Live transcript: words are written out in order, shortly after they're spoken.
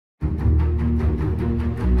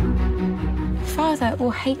father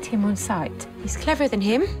will hate him on sight. He's cleverer than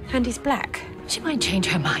him, and he's black. She might change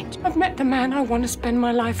her mind. I've met the man I want to spend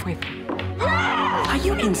my life with. Are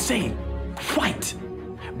you insane? White,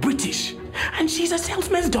 British, and she's a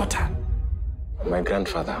salesman's daughter. My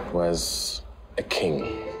grandfather was a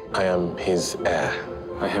king. I am his heir.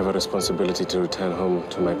 I have a responsibility to return home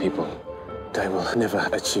to my people. I will never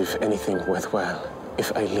achieve anything worthwhile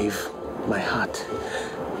if I leave my heart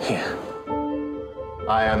here.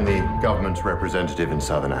 I am the government's representative in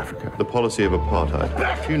Southern Africa. The policy of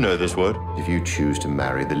apartheid. You know this word. If you choose to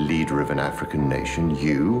marry the leader of an African nation,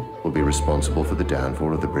 you will be responsible for the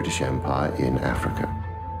downfall of the British Empire in Africa.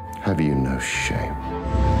 Have you no shame?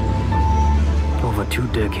 Over 2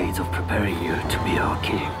 decades of preparing you to be our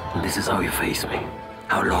king. And this is how you face me.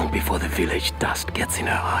 How long before the village dust gets in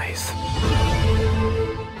her eyes?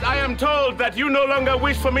 I am told that you no longer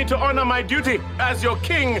wish for me to honor my duty as your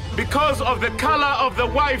king because of the color of the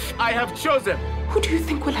wife I have chosen. Who do you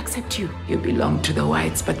think will accept you? You belong to the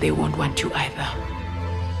whites, but they won't want you either.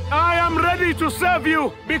 I am ready to serve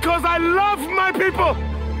you because I love my people.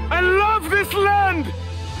 I love this land.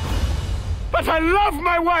 But I love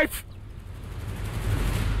my wife.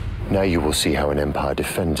 Now you will see how an empire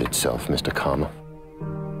defends itself, Mr. Khama.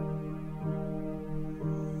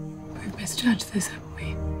 We've misjudged this, haven't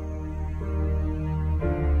we?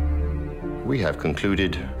 We have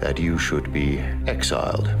concluded that you should be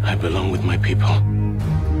exiled. I belong with my people.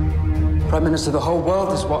 Prime Minister, the whole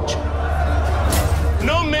world is watching.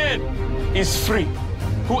 No man is free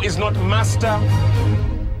who is not master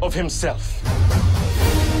of himself.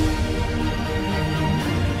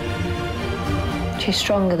 She's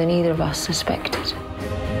stronger than either of us suspected.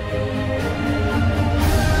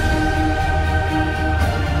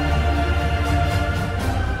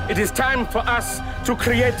 It is time for us to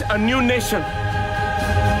create a new nation.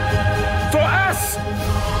 For us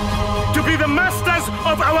to be the masters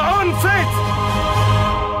of our own fate.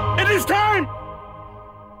 It is time!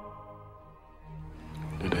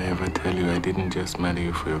 Did I ever tell you I didn't just marry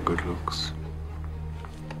you for your good looks?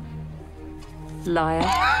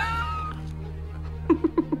 Liar.